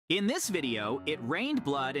In this video, it rained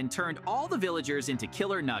blood and turned all the villagers into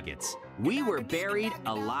killer nuggets. We were buried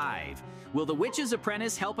alive. Will the witch's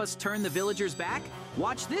apprentice help us turn the villagers back?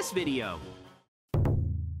 Watch this video.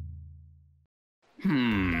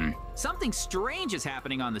 Something strange is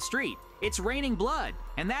happening on the street. It's raining blood,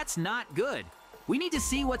 and that's not good. We need to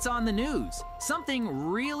see what's on the news. Something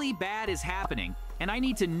really bad is happening, and I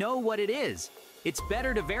need to know what it is. It's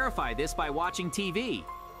better to verify this by watching TV.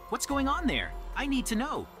 What's going on there? I need to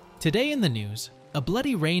know. Today in the news, a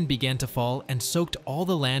bloody rain began to fall and soaked all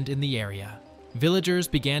the land in the area. Villagers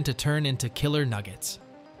began to turn into killer nuggets.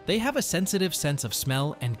 They have a sensitive sense of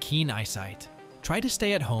smell and keen eyesight. Try to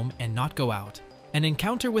stay at home and not go out. An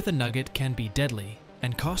encounter with a nugget can be deadly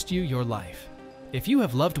and cost you your life. If you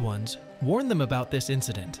have loved ones, warn them about this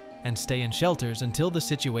incident and stay in shelters until the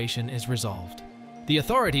situation is resolved. The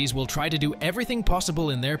authorities will try to do everything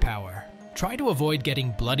possible in their power. Try to avoid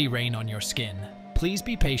getting bloody rain on your skin. Please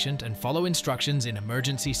be patient and follow instructions in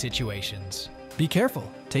emergency situations. Be careful.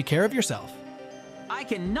 Take care of yourself. I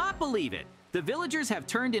cannot believe it. The villagers have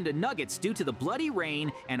turned into nuggets due to the bloody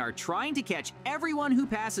rain and are trying to catch everyone who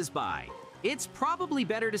passes by. It's probably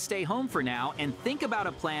better to stay home for now and think about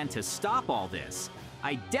a plan to stop all this.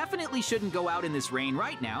 I definitely shouldn't go out in this rain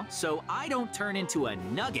right now, so I don't turn into a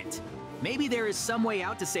nugget. Maybe there is some way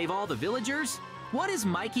out to save all the villagers? What is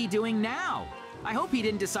Mikey doing now? I hope he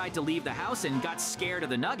didn't decide to leave the house and got scared of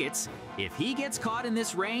the nuggets. If he gets caught in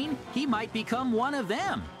this rain, he might become one of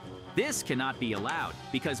them. This cannot be allowed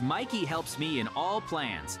because Mikey helps me in all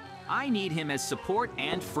plans. I need him as support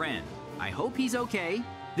and friend. I hope he's okay.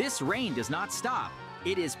 This rain does not stop.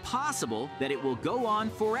 It is possible that it will go on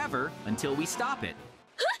forever until we stop it.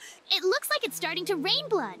 It looks like it's starting to rain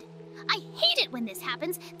blood. I hate it when this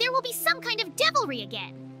happens. There will be some kind of devilry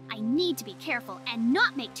again. I need to be careful and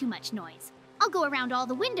not make too much noise. I'll go around all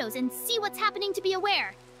the windows and see what's happening to be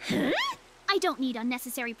aware. I don't need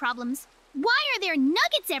unnecessary problems. Why are there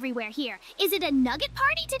nuggets everywhere here? Is it a nugget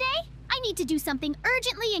party today? I need to do something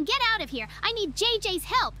urgently and get out of here. I need JJ's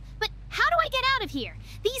help. But how do I get out of here?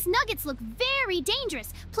 These nuggets look very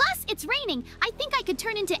dangerous. Plus, it's raining. I think I could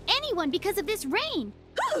turn into anyone because of this rain.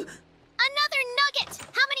 Another nugget!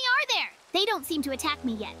 How many are there? They don't seem to attack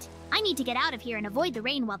me yet. I need to get out of here and avoid the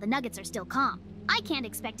rain while the nuggets are still calm. I can't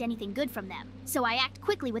expect anything good from them, so I act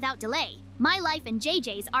quickly without delay. My life and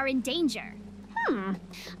JJ's are in danger.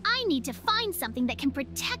 I need to find something that can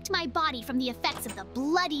protect my body from the effects of the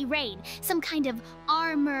bloody rain. Some kind of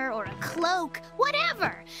armor or a cloak,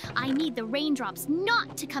 whatever. I need the raindrops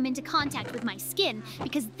not to come into contact with my skin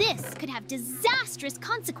because this could have disastrous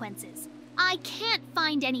consequences. I can't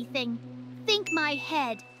find anything. Think my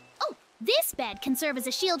head. Oh, this bed can serve as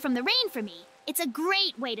a shield from the rain for me. It's a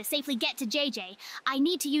great way to safely get to JJ. I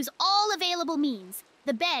need to use all available means.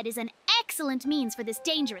 The bed is an excellent means for this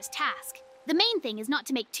dangerous task. The main thing is not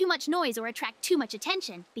to make too much noise or attract too much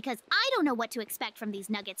attention, because I don't know what to expect from these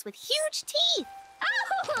nuggets with huge teeth.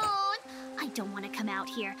 Oh, I don't want to come out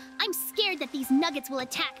here. I'm scared that these nuggets will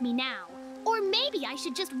attack me now. Or maybe I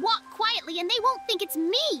should just walk quietly and they won't think it's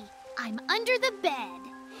me. I'm under the bed.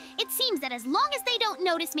 It seems that as long as they don't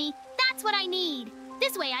notice me, that's what I need.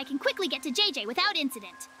 This way I can quickly get to JJ without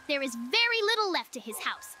incident. There is very little left to his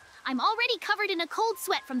house. I'm already covered in a cold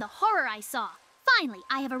sweat from the horror I saw. Finally,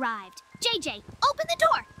 I have arrived. JJ, open the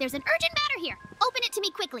door! There's an urgent matter here. Open it to me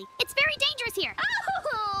quickly. It's very dangerous here.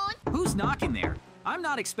 Oh. Who's knocking there? I'm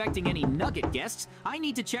not expecting any nugget guests. I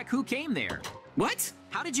need to check who came there. What?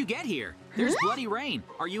 How did you get here? There's bloody rain.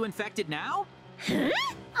 Are you infected now?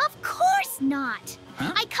 Of course not.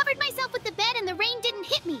 Huh? I covered myself with the bed and the rain didn't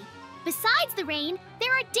hit me. Besides the rain,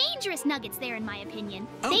 there are dangerous nuggets there in my opinion.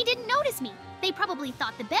 Oh. They didn't notice me. They probably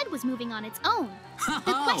thought the bed was moving on its own.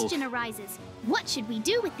 The question arises, what should we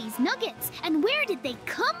do with these nuggets? And where did they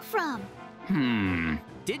come from?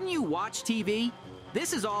 Didn't you watch TV?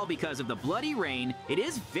 This is all because of the bloody rain. It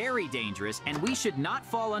is very dangerous and we should not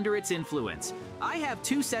fall under its influence. I have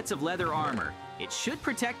 2 sets of leather armor. It should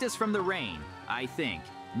protect us from the rain, I think.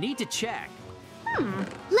 Need to check.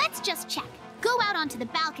 Let's just check. Go out onto the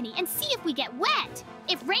balcony and see if we get wet.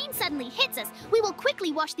 If rain suddenly hits us, we will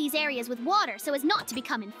quickly wash these areas with water so as not to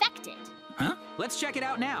become infected. Huh? Let's check it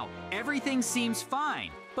out now. Everything seems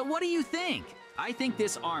fine. But what do you think? I think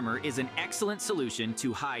this armor is an excellent solution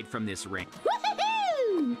to hide from this rain.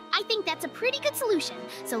 Woohoo! I think that's a pretty good solution.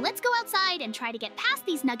 So let's go outside and try to get past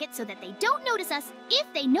these nuggets so that they don't notice us. If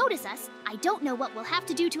they notice us, I don't know what we'll have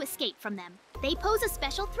to do to escape from them. They pose a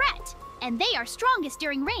special threat, and they are strongest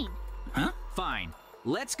during rain. Huh? Fine.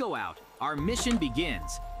 Let's go out. Our mission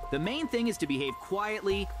begins. The main thing is to behave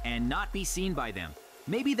quietly and not be seen by them.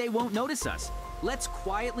 Maybe they won't notice us. Let's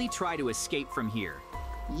quietly try to escape from here.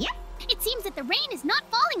 Yep. It seems that the rain is not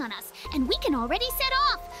falling on us, and we can already set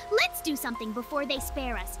off. Let's do something before they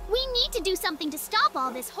spare us. We need to do something to stop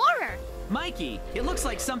all this horror. Mikey, it looks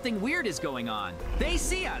like something weird is going on. They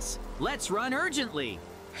see us. Let's run urgently.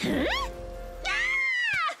 Huh?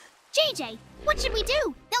 Ah! JJ, what should we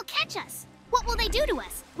do? They'll catch us. What will they do to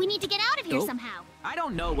us? We need to get out of here somehow. I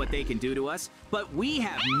don't know what they can do to us, but we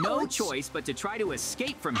have no choice but to try to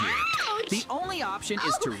escape from here. Ouch! The only option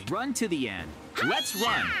is to run to the end. Let's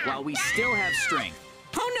run while we still have strength.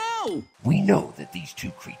 Oh no! We know that these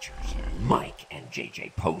two creatures, Mike and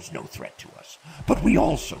JJ, pose no threat to us. But we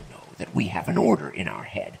also know that we have an order in our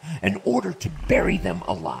head, an order to bury them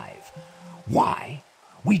alive. Why?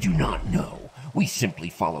 We do not know. We simply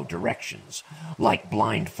follow directions, like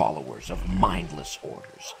blind followers of mindless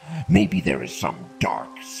orders. Maybe there is some dark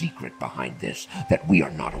secret behind this that we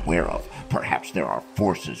are not aware of. Perhaps there are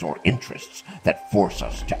forces or interests that force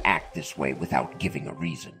us to act this way without giving a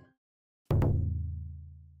reason.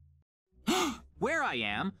 Where I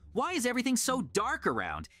am? Why is everything so dark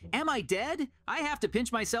around? Am I dead? I have to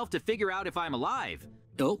pinch myself to figure out if I'm alive.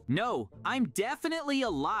 Oh, no, I'm definitely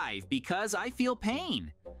alive because I feel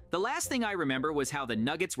pain. The last thing I remember was how the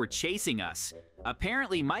Nuggets were chasing us.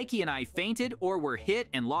 Apparently, Mikey and I fainted or were hit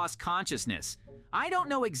and lost consciousness. I don't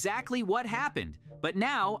know exactly what happened, but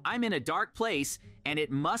now I'm in a dark place and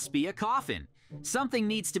it must be a coffin. Something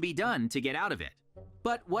needs to be done to get out of it.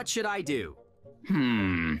 But what should I do?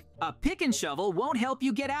 A pick and shovel won't help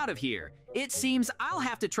you get out of here. It seems I'll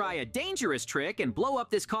have to try a dangerous trick and blow up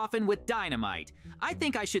this coffin with dynamite. I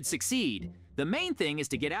think I should succeed. The main thing is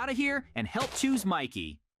to get out of here and help choose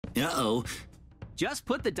Mikey. Uh-oh. Just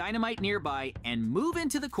put the dynamite nearby and move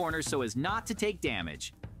into the corner so as not to take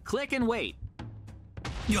damage. Click and wait.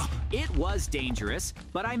 It was dangerous,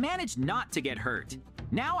 but I managed not to get hurt.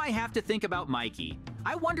 Now I have to think about Mikey.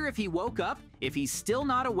 I wonder if he woke up. If he's still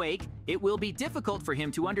not awake, it will be difficult for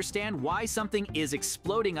him to understand why something is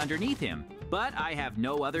exploding underneath him. But I have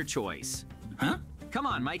no other choice. Huh? Come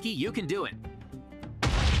on, Mikey, you can do it.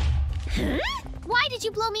 Huh? Why did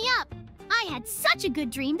you blow me up? I had such a good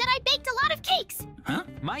dream that I baked a lot of cakes. Huh?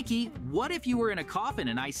 Mikey, what if you were in a coffin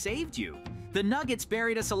and I saved you? The Nuggets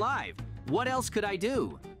buried us alive. What else could I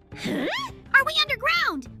do? Huh? Are we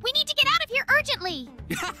underground? We need to get out of here urgently.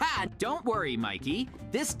 Don't worry, Mikey.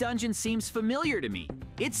 This dungeon seems familiar to me.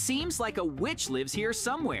 It seems like a witch lives here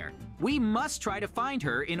somewhere. We must try to find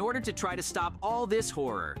her in order to try to stop all this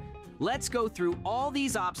horror. Let's go through all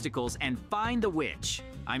these obstacles and find the witch.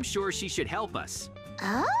 I'm sure she should help us.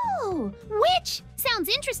 Oh, witch! Sounds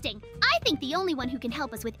interesting. I think the only one who can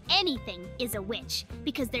help us with anything is a witch,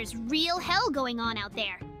 because there's real hell going on out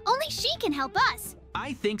there. Only she can help us.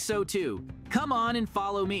 I think so too. Come on and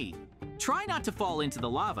follow me. Try not to fall into the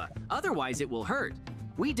lava, otherwise it will hurt.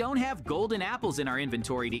 We don't have golden apples in our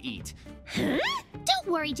inventory to eat. Huh? Don't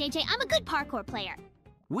worry, JJ, I'm a good parkour player.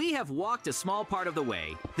 We have walked a small part of the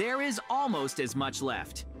way. There is almost as much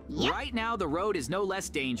left. Yep. Right now, the road is no less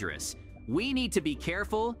dangerous. We need to be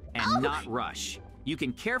careful and not rush. You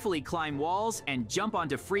can carefully climb walls and jump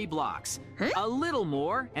onto free blocks. Huh? A little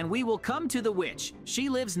more, and we will come to the witch. She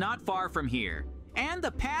lives not far from here. And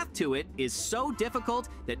the path to it is so difficult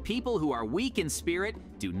that people who are weak in spirit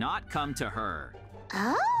do not come to her.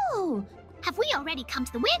 Oh, have we already come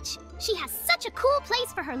to the witch? She has such a cool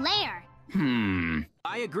place for her lair.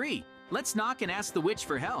 I agree. Let's knock and ask the witch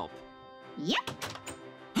for help. Yep.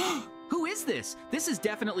 Who is this? This is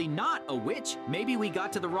definitely not a witch. Maybe we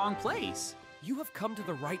got to the wrong place. You have come to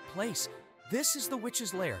the right place. This is the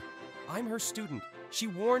witch's lair. I'm her student. She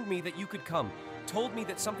warned me that you could come, told me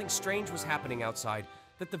that something strange was happening outside,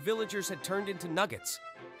 that the villagers had turned into nuggets.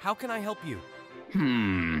 How can I help you?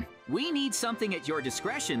 We need something at your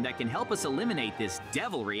discretion that can help us eliminate this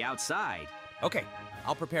devilry outside. Okay,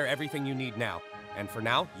 I'll prepare everything you need now. And for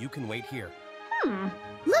now, you can wait here.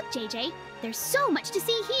 Look, JJ, there's so much to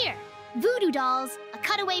see here. Voodoo dolls, a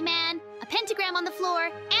cutaway man, a pentagram on the floor,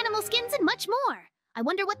 animal skins, and much more. I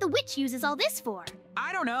wonder what the witch uses all this for.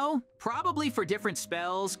 I don't know. Probably for different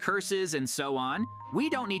spells, curses, and so on. We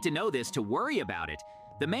don't need to know this to worry about it.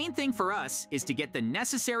 The main thing for us is to get the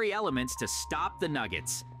necessary elements to stop the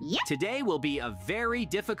Nuggets. Yep. Today will be a very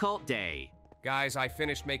difficult day. Guys, I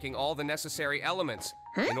finished making all the necessary elements.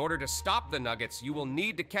 In order to stop the nuggets, you will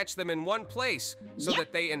need to catch them in one place so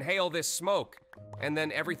that they inhale this smoke. And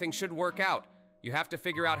then everything should work out. You have to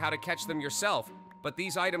figure out how to catch them yourself, but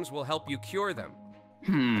these items will help you cure them.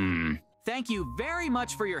 Thank you very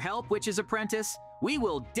much for your help, Witch's Apprentice. We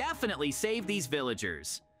will definitely save these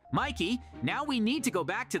villagers. Mikey, now we need to go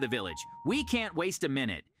back to the village. We can't waste a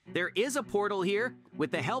minute. There is a portal here.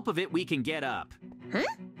 With the help of it, we can get up.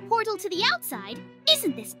 portal to the outside?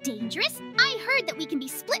 Isn't this dangerous? I heard that we can be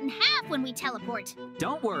split in half when we teleport.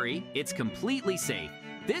 Don't worry, it's completely safe.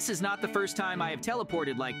 This is not the first time I have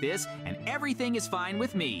teleported like this, and everything is fine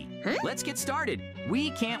with me. Huh? Let's get started.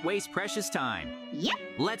 We can't waste precious time. Yep.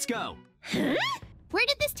 Let's go. Huh? Where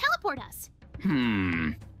did this teleport us?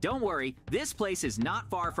 Don't worry, this place is not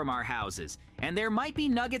far from our houses, and there might be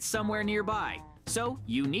nuggets somewhere nearby. So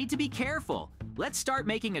you need to be careful. Let's start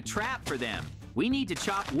making a trap for them. We need to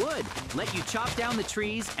chop wood. Let you chop down the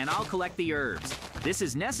trees, and I'll collect the herbs. This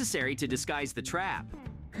is necessary to disguise the trap.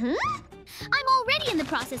 Huh? I'm already in the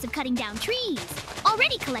process of cutting down trees.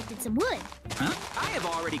 Already collected some wood. Huh? I have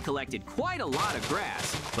already collected quite a lot of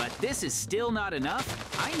grass, but this is still not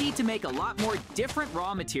enough. I need to make a lot more different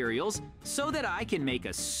raw materials so that I can make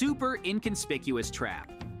a super inconspicuous trap.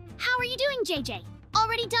 How are you doing, JJ?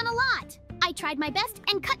 Already done a lot. I tried my best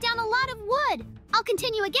and cut down a lot of wood. I'll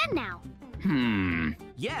continue again now.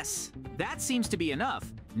 Yes, that seems to be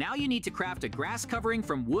enough. Now you need to craft a grass covering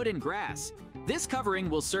from wood and grass. This covering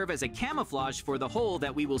will serve as a camouflage for the hole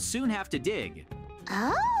that we will soon have to dig.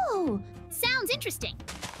 Oh, sounds interesting.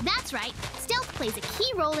 That's right, stealth plays a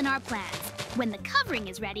key role in our plans. When the covering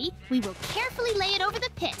is ready, we will carefully lay it over the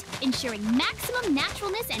pit, ensuring maximum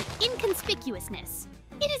naturalness and inconspicuousness.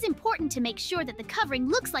 It is important to make sure that the covering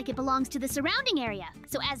looks like it belongs to the surrounding area,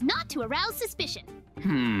 so as not to arouse suspicion.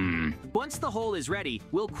 Once the hole is ready,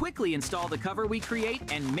 we'll quickly install the cover we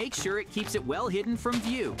create and make sure it keeps it well hidden from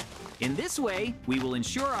view. In this way, we will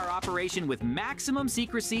ensure our operation with maximum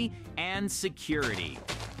secrecy and security.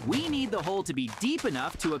 We need the hole to be deep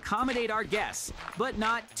enough to accommodate our guests, but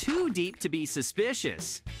not too deep to be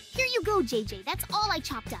suspicious. Here you go, JJ. That's all I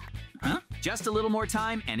chopped up. Huh? Just a little more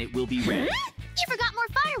time and it will be ready. You forgot more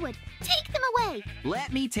firewood. Take them away.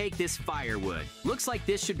 Let me take this firewood. Looks like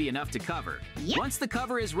this should be enough to cover. Yep. Once the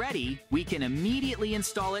cover is ready, we can immediately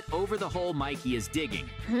install it over the hole Mikey is digging.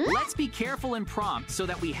 Let's be careful and prompt so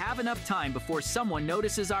that we have enough time before someone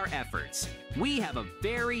notices our efforts. We have a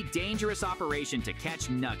very dangerous operation to catch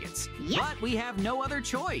nuggets, but we have no other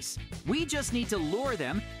choice. We just need to lure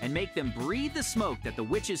them and make them breathe the smoke that the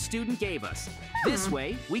witch's student gave us. This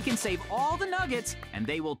way, we can save all the nuggets and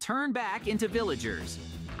they will turn back into villagers.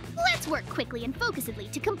 Let's work quickly and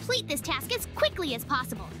focusedly to complete this task as quickly as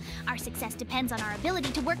possible. Our success depends on our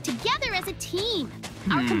ability to work together as a team.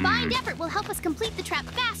 Our combined effort will help us complete the trap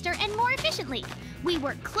faster and more efficiently. We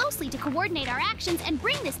work closely to coordinate our actions and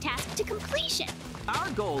bring this task to completion.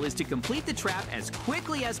 Our goal is to complete the trap as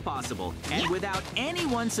quickly as possible and without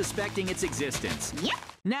anyone suspecting its existence.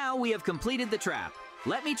 Now we have completed the trap.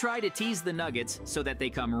 Let me try to tease the nuggets so that they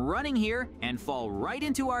come running here and fall right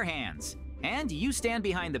into our hands. And you stand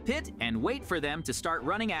behind the pit and wait for them to start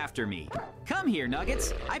running after me. Come here,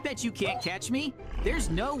 nuggets. I bet you can't catch me. There's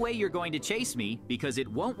no way you're going to chase me because it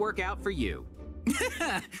won't work out for you.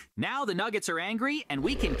 Now the nuggets are angry and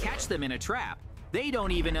we can catch them in a trap. They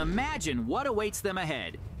don't even imagine what awaits them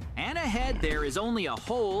ahead. And ahead there is only a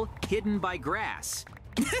hole hidden by grass.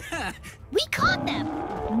 We caught them!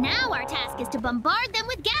 Now our task is to bombard them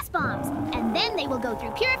with gas bombs, and then they will go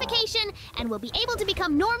through purification and will be able to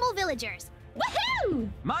become normal villagers. Woohoo!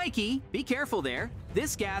 Mikey, be careful there.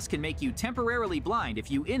 This gas can make you temporarily blind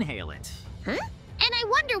if you inhale it. Huh? And I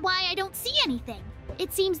wonder why I don't see anything.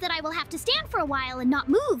 It seems that I will have to stand for a while and not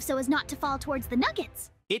move so as not to fall towards the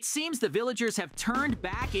nuggets. It seems the villagers have turned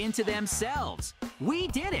back into themselves. We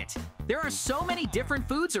did it! There are so many different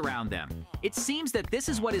foods around them. It seems that this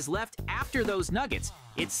is what is left after those nuggets.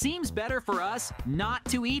 It seems better for us not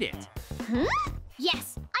to eat it. Huh?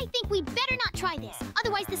 Yes, I think we'd better not try this.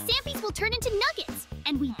 Otherwise the Sampies will turn into nuggets.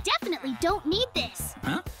 And we definitely don't need this.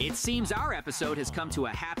 Huh? It seems our episode has come to a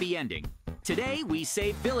happy ending. Today, we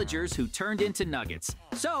saved villagers who turned into nuggets.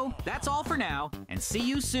 So, that's all for now, and see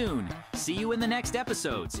you soon. See you in the next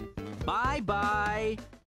episodes. Bye-bye.